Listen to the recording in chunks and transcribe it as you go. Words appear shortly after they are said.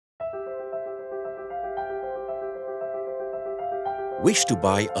Wish to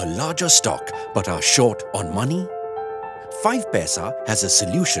buy a larger stock but are short on money? 5paisa has a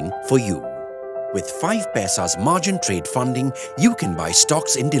solution for you. With 5paisa's margin trade funding, you can buy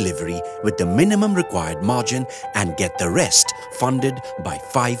stocks in delivery with the minimum required margin and get the rest funded by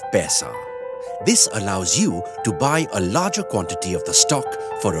 5paisa. This allows you to buy a larger quantity of the stock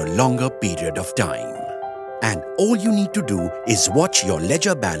for a longer period of time. And all you need to do is watch your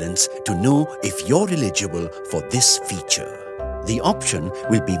ledger balance to know if you're eligible for this feature. The option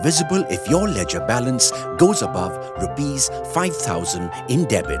will be visible if your ledger balance goes above Rs 5,000 in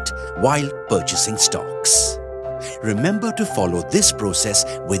debit while purchasing stocks. Remember to follow this process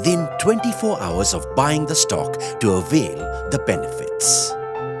within 24 hours of buying the stock to avail the benefits.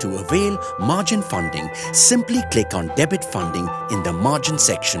 To avail margin funding, simply click on Debit Funding in the Margin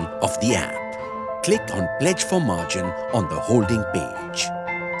section of the app. Click on Pledge for Margin on the holding page.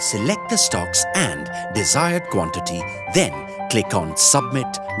 Select the stocks and desired quantity, then click on Submit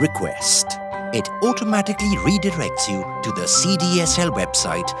Request. It automatically redirects you to the CDSL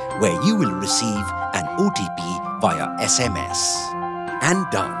website where you will receive an OTP via SMS. And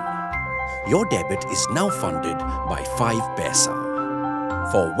done. Your debit is now funded by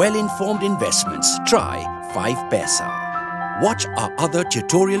 5paisa. For well-informed investments, try 5paisa. Watch our other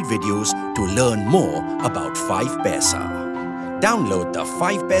tutorial videos to learn more about 5paisa. Download the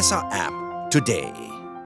 5paisa app today.